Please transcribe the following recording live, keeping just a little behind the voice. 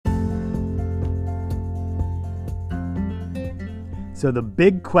So the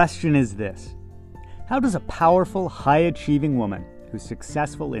big question is this: how does a powerful, high-achieving woman who's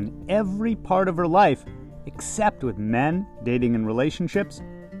successful in every part of her life, except with men, dating, and relationships,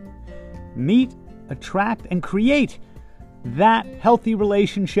 meet, attract, and create that healthy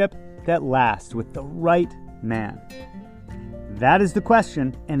relationship that lasts with the right man? That is the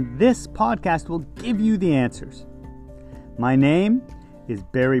question, and this podcast will give you the answers. My name is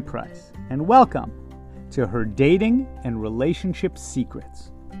Barry Price, and welcome to Her Dating and Relationship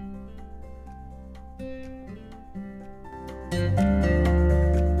Secrets.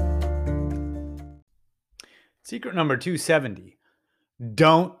 Secret number 270,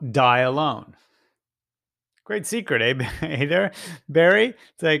 don't die alone. Great secret, eh? Hey there, Barry?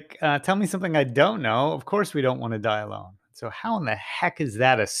 It's like, tell me something I don't know. Of course we don't want to die alone. So how in the heck is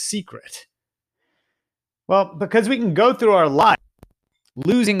that a secret? Well, because we can go through our life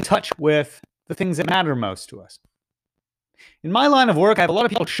losing touch with the things that matter most to us. In my line of work, I have a lot of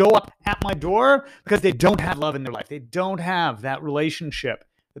people show up at my door because they don't have love in their life. They don't have that relationship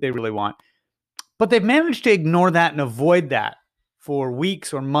that they really want. But they've managed to ignore that and avoid that for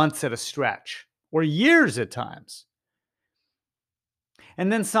weeks or months at a stretch, or years at times. And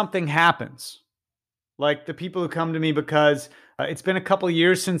then something happens. Like the people who come to me because it's been a couple of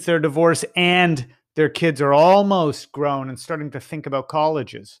years since their divorce and their kids are almost grown and starting to think about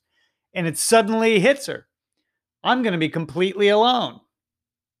colleges. And it suddenly hits her. I'm going to be completely alone.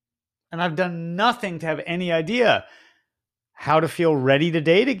 And I've done nothing to have any idea how to feel ready to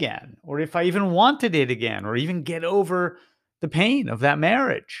date again, or if I even want to date again, or even get over the pain of that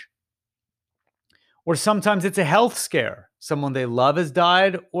marriage. Or sometimes it's a health scare. Someone they love has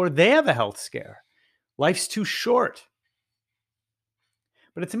died, or they have a health scare. Life's too short.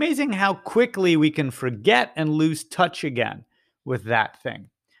 But it's amazing how quickly we can forget and lose touch again with that thing.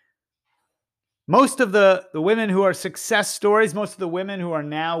 Most of the women who are success stories, most of the women who are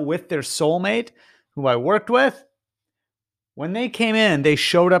now with their soulmate, who I worked with, when they came in, they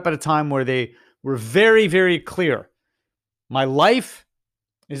showed up at a time where they were very, very clear. My life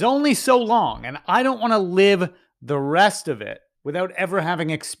is only so long, and I don't want to live the rest of it without ever having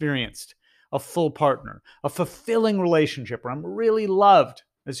experienced a full partner, a fulfilling relationship where I'm really loved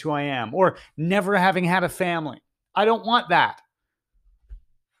as who I am, or never having had a family. I don't want that.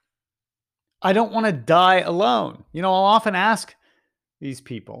 I don't want to die alone. You know, I'll often ask these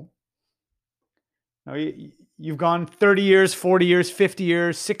people, you've gone 30 years, 40 years, 50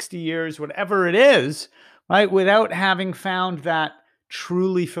 years, 60 years, whatever it is, right, without having found that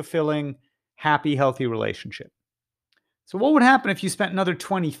truly fulfilling, happy, healthy relationship. So what would happen if you spent another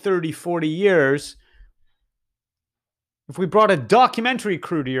 20, 30, 40 years, if we brought a documentary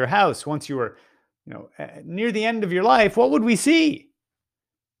crew to your house once you were, near the end of your life, what would we see?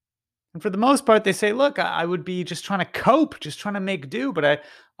 And for the most part, they say, look, I would be just trying to cope, just trying to make do, but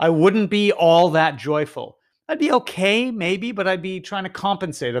I wouldn't be all that joyful. I'd be okay, maybe, but I'd be trying to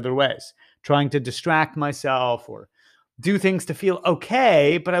compensate other ways, trying to distract myself or do things to feel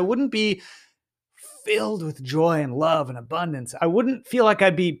okay, but I wouldn't be filled with joy and love and abundance. I wouldn't feel like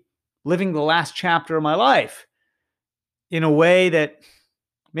I'd be living the last chapter of my life in a way that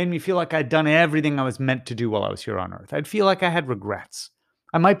made me feel like I'd done everything I was meant to do while I was here on earth. I'd feel like I had regrets.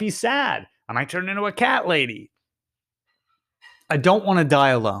 I might be sad. I might turn into a cat lady. I don't want to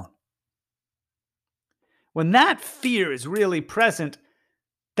die alone. When that fear is really present,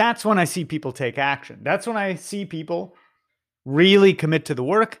 that's when I see people take action. That's when I see people really commit to the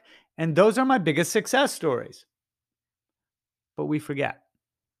work. And those are my biggest success stories. But we forget.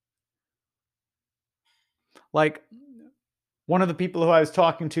 Like one of the people who I was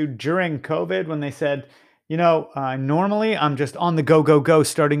talking to during COVID, when they said, normally I'm just on the go, go, go,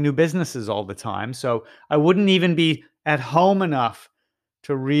 starting new businesses all the time. So I wouldn't even be at home enough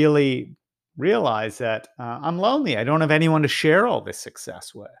to really realize that I'm lonely. I don't have anyone to share all this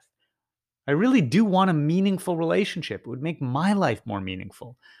success with. I really do want a meaningful relationship. It would make my life more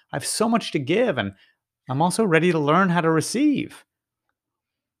meaningful. I have so much to give, and I'm also ready to learn how to receive.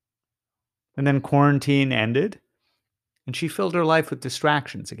 And then quarantine ended, and she filled her life with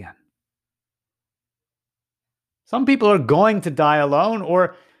distractions again. Some people are going to die alone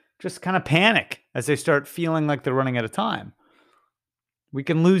or just kind of panic as they start feeling like they're running out of time. We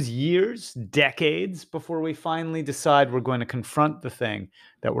can lose years, decades before we finally decide we're going to confront the thing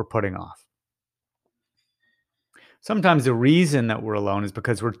that we're putting off. Sometimes the reason that we're alone is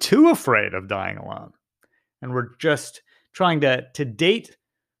because we're too afraid of dying alone. And we're just trying to date,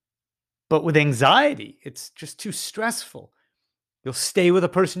 but with anxiety. It's just too stressful. You'll stay with a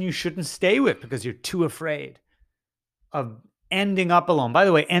person you shouldn't stay with because you're too afraid of ending up alone. By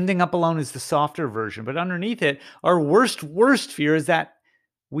the way, ending up alone is the softer version, but underneath it, our worst fear is that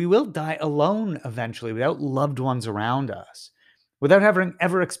we will die alone eventually without loved ones around us, without having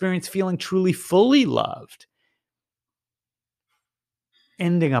ever experienced feeling truly fully loved.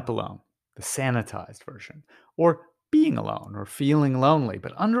 Ending up alone, the sanitized version, or being alone or feeling lonely.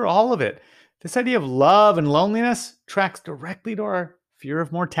 But under all of it, this idea of love and loneliness tracks directly to our fear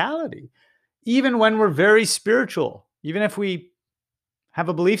of mortality. Even when we're very spiritual, even if we have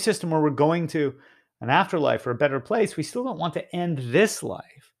a belief system where we're going to an afterlife or a better place, we still don't want to end this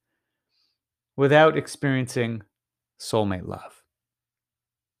life without experiencing soulmate love.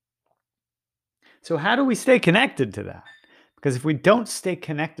 So how do we stay connected to that? Because if we don't stay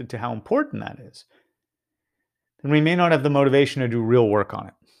connected to how important that is, then we may not have the motivation to do real work on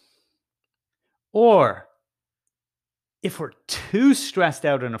it. Or if we're too stressed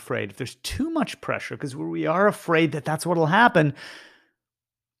out and afraid, if there's too much pressure because we are afraid that that's what will happen,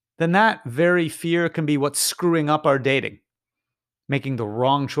 then that very fear can be what's screwing up our dating. Making the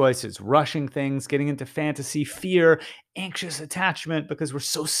wrong choices, rushing things, getting into fantasy, fear, anxious attachment because we're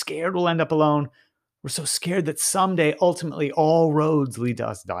so scared we'll end up alone. We're so scared that someday, ultimately, all roads lead to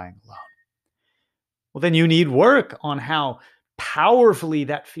us dying alone. Well, then you need work on how powerfully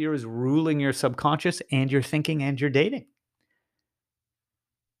that fear is ruling your subconscious and your thinking and your dating.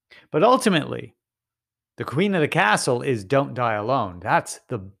 But ultimately, the queen of the castle is don't die alone. That's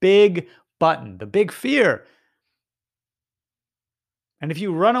the big button, the big fear. And if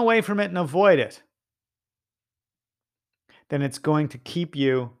you run away from it and avoid it, then it's going to keep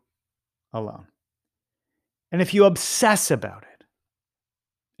you alone. And if you obsess about it,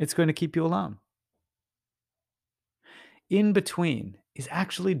 it's going to keep you alone. In between is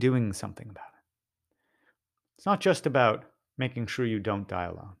actually doing something about it. It's not just about making sure you don't die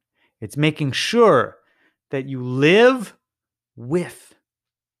alone. It's making sure that you live with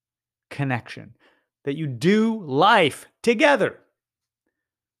connection, that you do life together,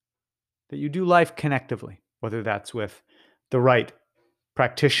 that you do life connectively, whether that's with the right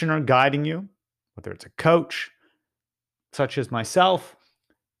practitioner guiding you, whether it's a coach, such as myself,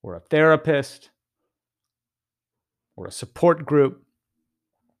 or a therapist, or a support group,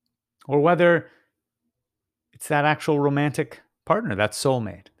 or whether it's that actual romantic partner, that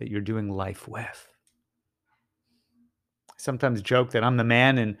soulmate that you're doing life with. I sometimes joke that I'm the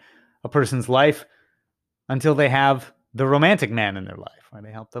man in a person's life until they have the romantic man in their life, where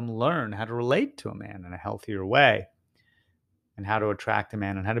they help them learn how to relate to a man in a healthier way and how to attract a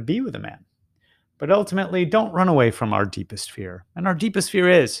man and how to be with a man. But ultimately, don't run away from our deepest fear. And our deepest fear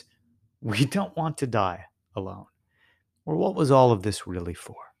is we don't want to die alone. Or what was all of this really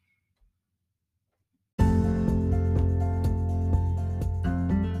for?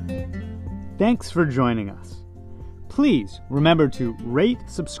 Thanks for joining us. Please remember to rate,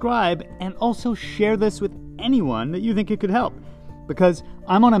 subscribe, and also share this with anyone that you think it could help, because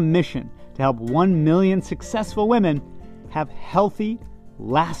I'm on a mission to help 1 million successful women have healthy,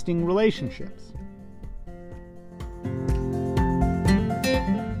 lasting relationships.